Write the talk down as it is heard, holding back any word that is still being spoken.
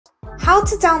How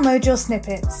to download your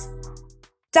snippets.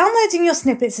 Downloading your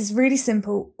snippets is really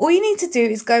simple. All you need to do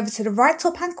is go over to the right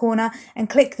top hand corner and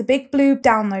click the big blue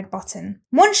download button.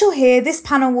 Once you're here, this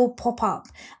panel will pop up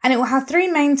and it will have three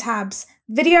main tabs: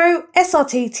 video,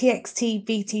 SRT, TXT,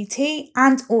 VTT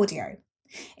and audio.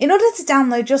 In order to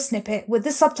download your snippet with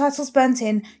the subtitles burnt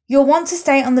in, you'll want to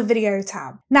stay on the video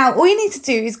tab. Now all you need to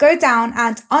do is go down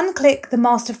and unclick the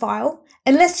master file.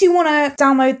 Unless you want to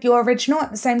download your original at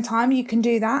the same time, you can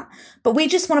do that. But we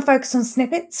just want to focus on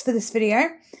snippets for this video.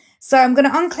 So I'm going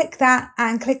to unclick that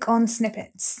and click on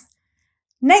snippets.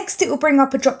 Next, it will bring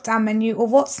up a drop-down menu of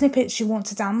what snippets you want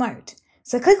to download.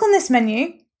 So click on this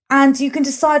menu and you can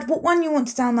decide what one you want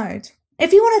to download.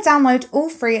 If you want to download all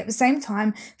three at the same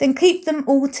time, then keep them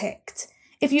all ticked.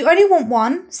 If you only want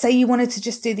one, say you wanted to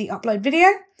just do the upload video,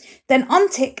 then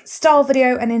untick style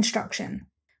video and instruction.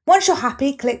 Once you're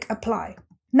happy, click apply.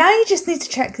 Now you just need to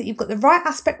check that you've got the right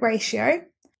aspect ratio.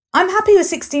 I'm happy with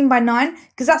 16:9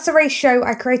 because that's the ratio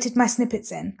I created my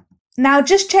snippets in. Now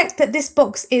just check that this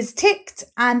box is ticked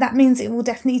and that means it will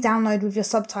definitely download with your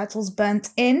subtitles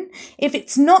burnt in. If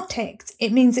it's not ticked,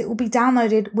 it means it will be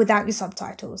downloaded without your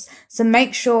subtitles. So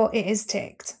make sure it is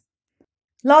ticked.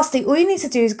 Lastly, all you need to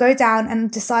do is go down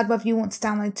and decide whether you want to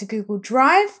download to Google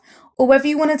Drive or whether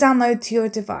you want to download to your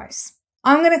device.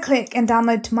 I'm going to click and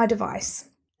download to my device.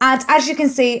 And as you can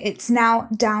see, it's now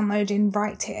downloading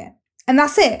right here. And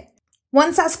that's it.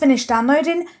 Once that's finished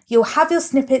downloading, you'll have your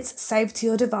snippets saved to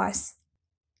your device.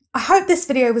 I hope this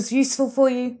video was useful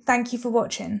for you. Thank you for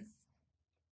watching.